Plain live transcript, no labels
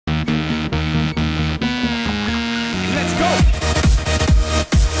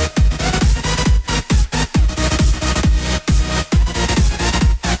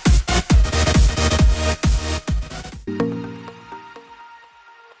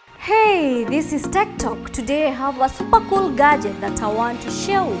Hey, this is Tech Talk. Today I have a super cool gadget that I want to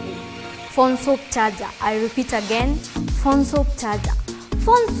share with you. Phone Soap Charger. I repeat again, Phone Soap Charger.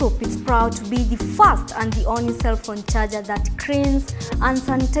 Phone Soap is proud to be the first and the only cell phone charger that cleans and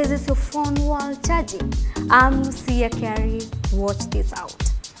sanitizes your phone while charging. I'm Lucia Carey. Watch this out.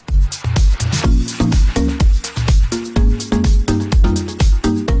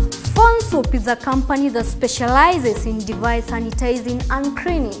 Phone Soap is a company that specializes in device sanitizing and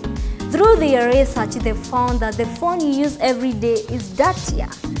cleaning. Through their research, they found that the phone you use every day is dirtier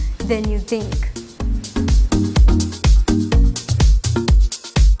than you think.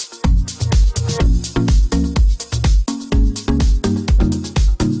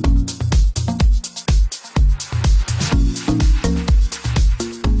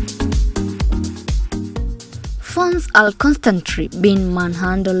 Phones are constantly being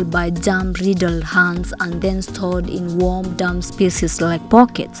manhandled by germ-riddled hands and then stored in warm, damp spaces like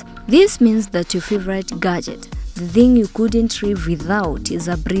pockets. This means that your favorite gadget, the thing you couldn't live without, is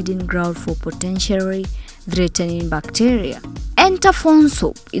a breeding ground for potentially threatening bacteria. Enter Phone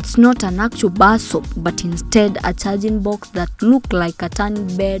Soap. It's not an actual bar soap, but instead a charging box that looks like a tiny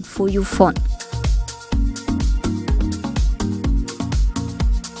bed for your phone.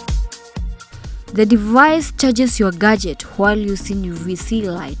 The device charges your gadget while using UVC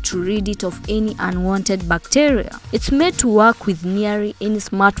light to rid it of any unwanted bacteria. It's made to work with nearly any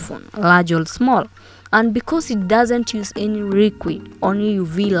smartphone, large or small, and because it doesn't use any liquid, only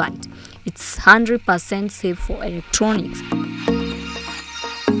UV light, it's 100% safe for electronics.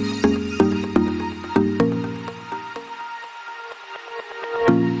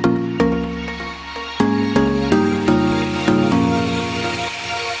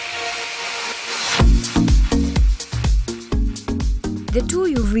 The two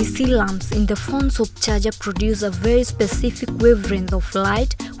UVC lamps in the Phone Soap charger produce a very specific wavelength of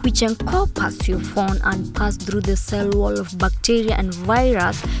light which encompasses your phone and pass through the cell wall of bacteria and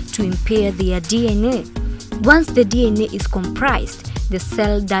virus to impair their DNA. Once the DNA is compromised, the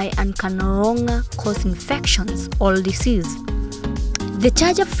cell die and can no longer cause infections or disease. The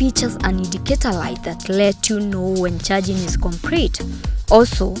charger features an indicator light that lets you know when charging is complete.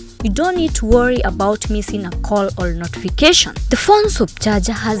 Also, you don't need to worry about missing a call or notification. The Phone Soap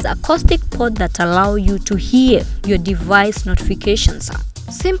charger has acoustic port that allow you to hear your device notifications.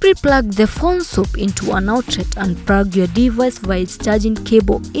 Simply plug the Phone Soap into an outlet and plug your device via its charging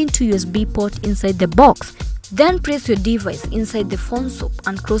cable into USB port inside the box. Then place your device inside the Phone Soap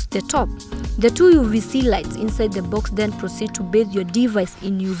and close the top. The two UVC lights inside the box then proceed to bathe your device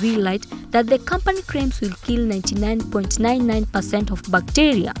in UV light that the company claims will kill 99.99% of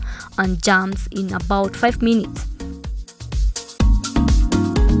bacteria and germs in about 5 minutes.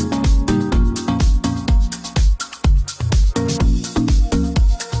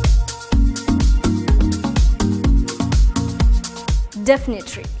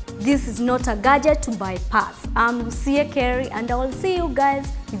 Definitely, this is not a gadget to bypass. I'm Lucia Carey and I will see you guys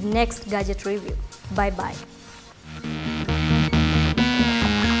with next gadget review. Bye bye.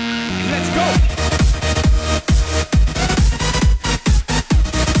 Let's go!